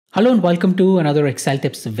Hello and welcome to another Excel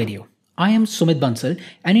tips video. I am Sumit Bansal,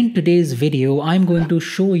 and in today's video I'm going to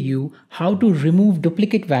show you how to remove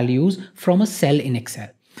duplicate values from a cell in Excel.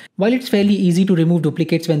 While it's fairly easy to remove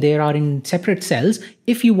duplicates when they are in separate cells,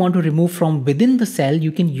 if you want to remove from within the cell,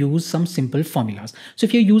 you can use some simple formulas. So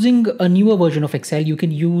if you're using a newer version of Excel, you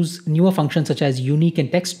can use newer functions such as unique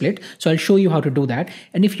and TEXTSPLIT. So I'll show you how to do that.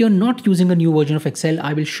 And if you're not using a new version of Excel,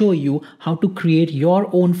 I will show you how to create your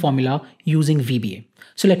own formula using VBA.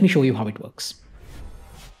 So let me show you how it works.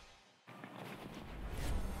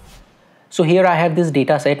 So here I have this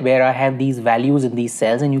data set where I have these values in these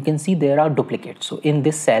cells, and you can see there are duplicates. So in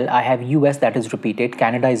this cell, I have US that is repeated,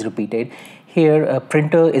 Canada is repeated, here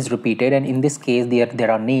printer is repeated, and in this case there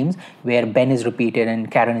are names where Ben is repeated and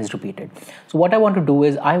Karen is repeated. So what I want to do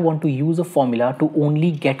is I want to use a formula to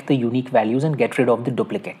only get the unique values and get rid of the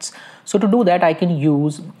duplicates. So to do that, I can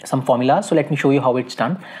use some formulas. So let me show you how it's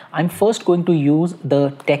done. I'm first going to use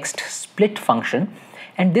the TEXTSPLIT function.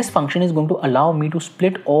 And this function is going to allow me to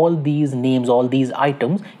split all these names, all these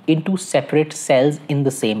items into separate cells in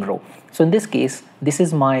the same row. So in this case, this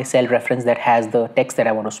is my cell reference that has the text that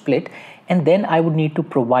I want to split. And then I would need to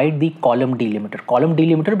provide the column delimiter. Column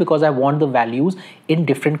delimiter because I want the values in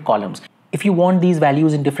different columns. If you want these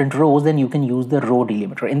values in different rows, then you can use the row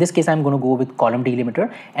delimiter. In this case, I'm going to go with column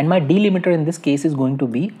delimiter. And my delimiter in this case is going to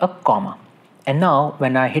be a comma. And now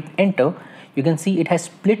when I hit enter, you can see it has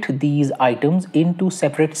split these items into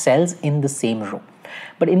separate cells in the same row.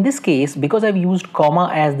 But in this case, because I've used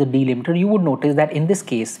comma as the delimiter, you would notice that in this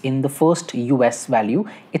case, in the first US value,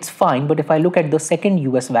 it's fine. But if I look at the second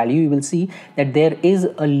US value, you will see that there is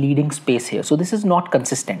a leading space here. So this is not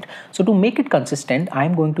consistent. So to make it consistent,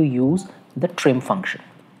 I'm going to use the trim function.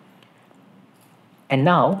 And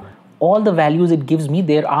now all the values it gives me,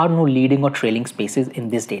 there are no leading or trailing spaces in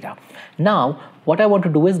this data. Now, what I want to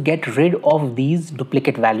do is get rid of these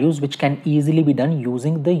duplicate values, which can easily be done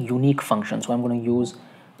using the unique function. So I'm going to use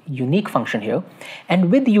unique function here.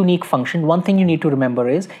 And with the unique function, one thing you need to remember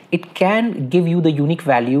is it can give you the unique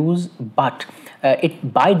values, but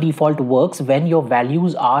it by default works when your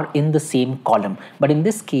values are in the same column. But in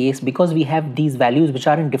this case, because we have these values which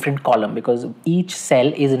are in different column, because each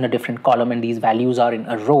cell is in a different column and these values are in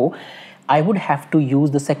a row, I would have to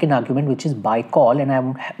use the second argument, which is by call, and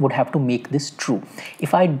I would have to make this true.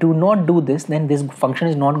 If I do not do this, then this function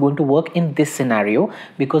is not going to work in this scenario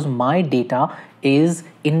because my data is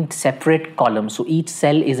in separate columns. So each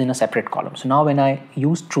cell is in a separate column. So now when I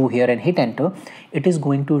use true here and hit enter, it is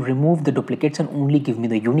going to remove the duplicates and only give me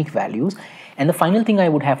the unique values. And the final thing I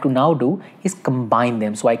would have to now do is combine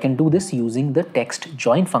them. So I can do this using the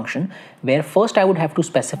TEXTJOIN function, where first I would have to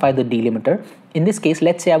specify the delimiter. In this case,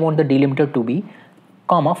 let's say I want the delimiter to be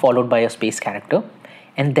comma followed by a space character.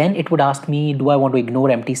 And then it would ask me, do I want to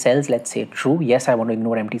ignore empty cells? Let's say true. Yes, I want to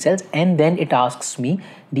ignore empty cells. And then it asks me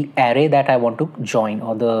the array that I want to join,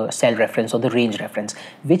 or the cell reference or the range reference,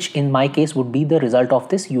 which in my case would be the result of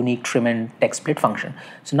this unique trim and TEXTSPLIT function.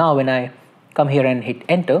 So now when I come here and hit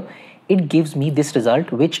enter, it gives me this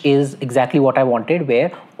result, which is exactly what I wanted,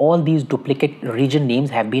 where all these duplicate region names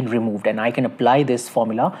have been removed, and I can apply this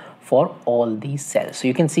formula for all these cells. So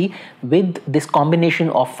you can see with this combination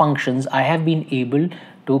of functions, I have been able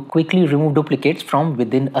to quickly remove duplicates from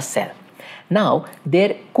within a cell. Now,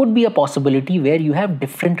 there could be a possibility where you have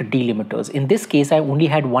different delimiters. In this case, I only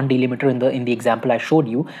had one delimiter in the example I showed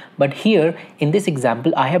you. But here, in this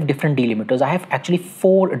example, I have different delimiters. I have actually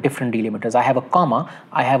 4 different delimiters. I have a comma,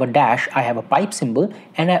 I have a dash, I have a pipe symbol,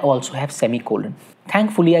 and I also have semicolon.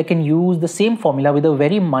 Thankfully, I can use the same formula with a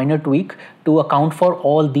very minor tweak to account for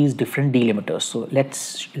all these different delimiters. So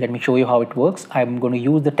let me show you how it works. I'm going to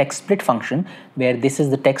use the TEXTSPLIT function, where this is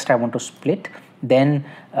the text I want to split. Then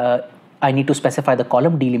I need to specify the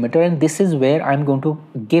column delimiter, and this is where I'm going to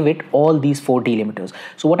give it all these 4 delimiters.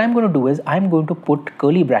 So what I'm going to do is I'm going to put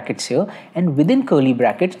curly brackets here, and within curly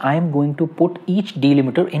brackets, I'm going to put each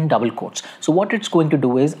delimiter in double quotes. So what it's going to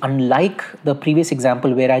do is, unlike the previous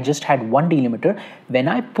example where I just had one delimiter, when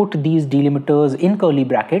I put these delimiters in curly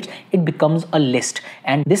brackets, it becomes a list.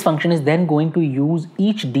 And this function is then going to use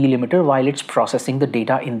each delimiter while it's processing the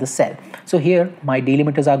data in the cell. So here my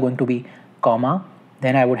delimiters are going to be comma,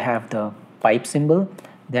 then I would have the pipe symbol,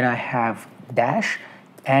 then I have dash,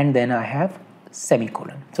 and then I have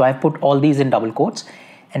semicolon. So I've put all these in double quotes.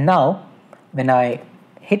 And now when I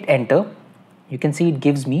hit enter, you can see it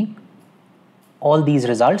gives me all these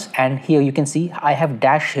results. And here you can see I have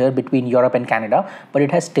dash here between Europe and Canada, but it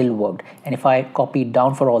has still worked. And if I copy it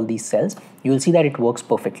down for all these cells, you will see that it works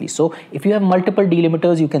perfectly. So if you have multiple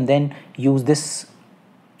delimiters, you can then use this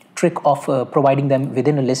trick of providing them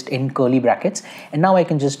within a list in curly brackets. And now I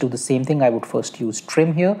can just do the same thing. I would first use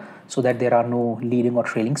trim here so that there are no leading or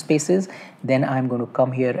trailing spaces. Then I'm going to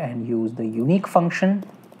come here and use the unique function.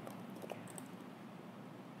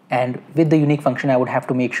 And with the unique function, I would have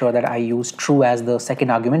to make sure that I use true as the second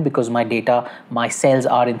argument because my data, my cells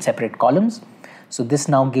are in separate columns. So this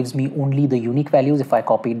now gives me only the unique values. If I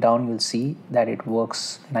copy it down, you'll see that it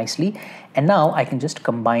works nicely. And now I can just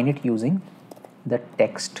combine it using the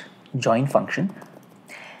TEXTJOIN function.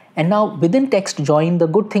 And now within TEXTJOIN, the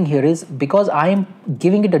good thing here is because I am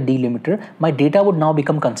giving it a delimiter, my data would now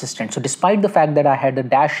become consistent. So despite the fact that I had a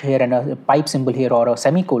dash here and a pipe symbol here or a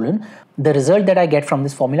semicolon, the result that I get from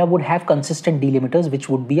this formula would have consistent delimiters, which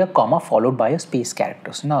would be a comma followed by a space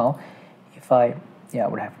character. So now if I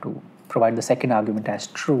would have to provide the second argument as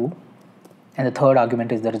true, and the third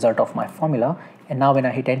argument is the result of my formula. And now when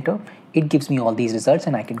I hit enter, it gives me all these results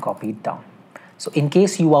and I can copy it down. So in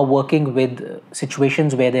case you are working with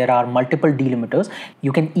situations where there are multiple delimiters,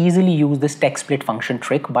 you can easily use this TEXTSPLIT function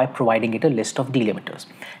trick by providing it a list of delimiters.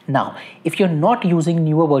 Now, if you're not using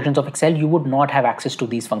newer versions of Excel, you would not have access to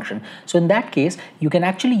these functions. So in that case, you can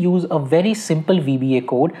actually use a very simple VBA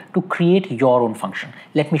code to create your own function.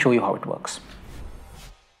 Let me show you how it works.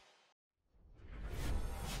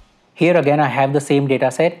 Here again, I have the same data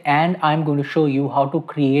set and I'm going to show you how to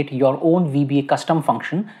create your own VBA custom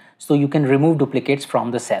function so you can remove duplicates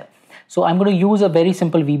from the cell. So I'm going to use a very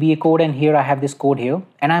simple VBA code, and here I have this code here.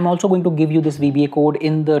 And I'm also going to give you this VBA code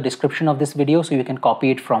in the description of this video so you can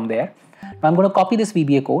copy it from there. Now I'm going to copy this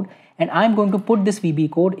VBA code and I'm going to put this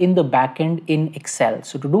VBA code in the backend in Excel.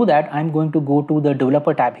 So to do that, I'm going to go to the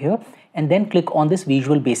developer tab here and then click on this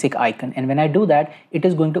Visual Basic icon. And when I do that, it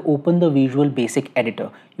is going to open the Visual Basic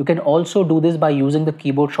editor. You can also do this by using the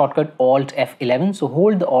keyboard shortcut Alt F11. So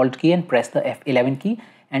hold the Alt key and press the F11 key,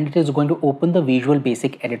 and it is going to open the Visual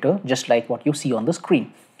Basic editor just like what you see on the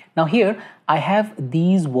screen. Now here I have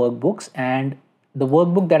these workbooks, and the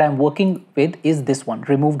workbook that I'm working with is this one,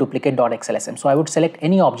 remove duplicate.xlsm. So I would select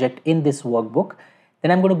any object in this workbook.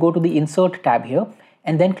 Then I'm going to go to the insert tab here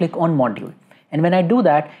and then click on module. And when I do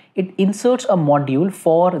that, it inserts a module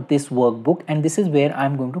for this workbook, and this is where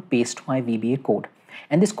I'm going to paste my VBA code.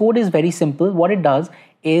 And this code is very simple. What it does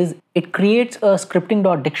is it creates a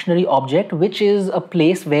scripting.dictionary object, which is a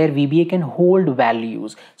place where VBA can hold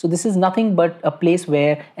values. So this is nothing but a place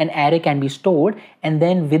where an array can be stored, and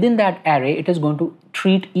then within that array, it is going to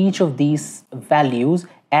treat each of these values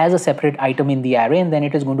as a separate item in the array, and then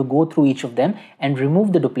it is going to go through each of them and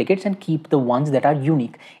remove the duplicates and keep the ones that are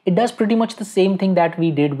unique. It does pretty much the same thing that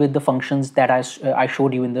we did with the functions that I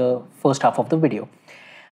showed you in the first half of the video.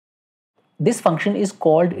 This function is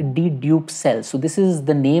called dedupe cell. So this is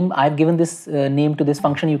the name. I've given this name to this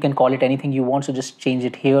function. You can call it anything you want. So just change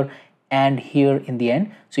it here and here in the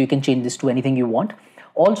end. So you can change this to anything you want.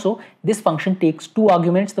 Also, this function takes two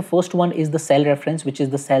arguments. The first one is the cell reference, which is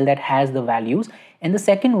the cell that has the values. And the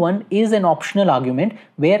second one is an optional argument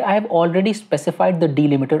where I have already specified the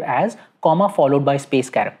delimiter as comma followed by space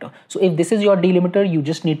character. So if this is your delimiter, you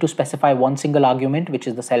just need to specify one single argument, which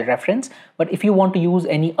is the cell reference. But if you want to use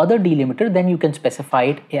any other delimiter, then you can specify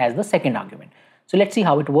it as the second argument. So let's see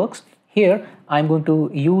how it works. Here, I'm going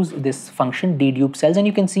to use this function dedupe cells, and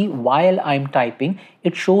you can see while I'm typing,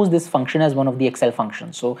 it shows this function as one of the Excel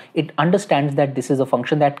functions. So it understands that this is a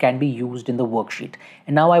function that can be used in the worksheet.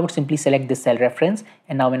 And now I would simply select this cell reference,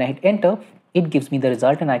 and now when I hit enter, it gives me the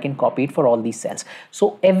result and I can copy it for all these cells.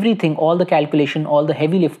 So everything, all the calculation, all the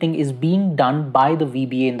heavy lifting is being done by the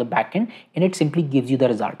VBA in the backend, and it simply gives you the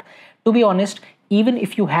result. To be honest, even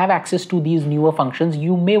if you have access to these newer functions,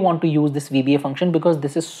 you may want to use this VBA function because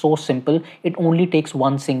this is so simple. It only takes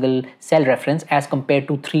one single cell reference as compared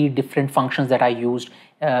to 3 different functions that I used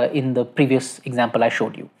in the previous example I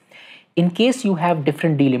showed you. In case you have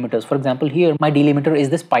different delimiters, for example, here my delimiter is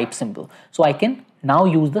this pipe symbol. So I can now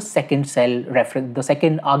use the second cell reference, the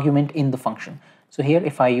second argument in the function. So here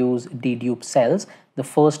if I use dedupe cells, the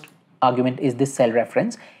first argument is this cell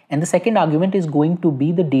reference, and the second argument is going to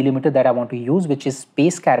be the delimiter that I want to use, which is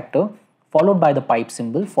space character followed by the pipe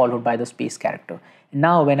symbol followed by the space character. And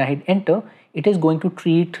now when I hit enter, it is going to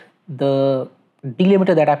treat the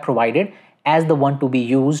delimiter that I provided as the one to be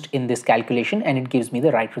used in this calculation, and it gives me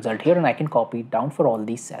the right result here, and I can copy it down for all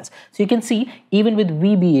these cells. So you can see even with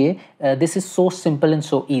VBA, this is so simple and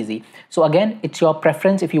so easy. So again, it's your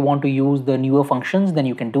preference. If you want to use the newer functions, then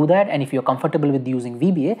you can do that, and if you're comfortable with using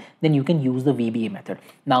VBA, then you can use the VBA method.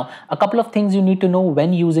 Now, a couple of things you need to know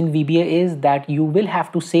when using VBA is that you will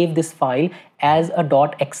have to save this file as a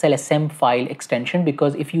 .xlsm file extension,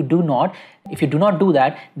 because if you do not, If you do not do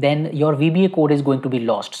that, then your VBA code is going to be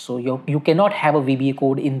lost. So you cannot have a VBA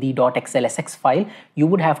code in the .xlsx file. You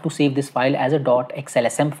would have to save this file as a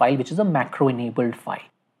 .xlsm file, which is a macro enabled file.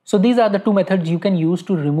 So these are the two methods you can use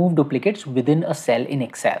to remove duplicates within a cell in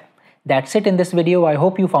Excel. That's it in this video. I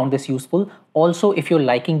hope you found this useful. Also, if you're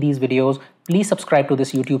liking these videos, please subscribe to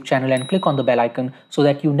this YouTube channel and click on the bell icon so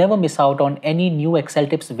that you never miss out on any new Excel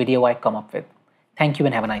tips video I come up with. Thank you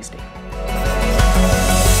and have a nice day.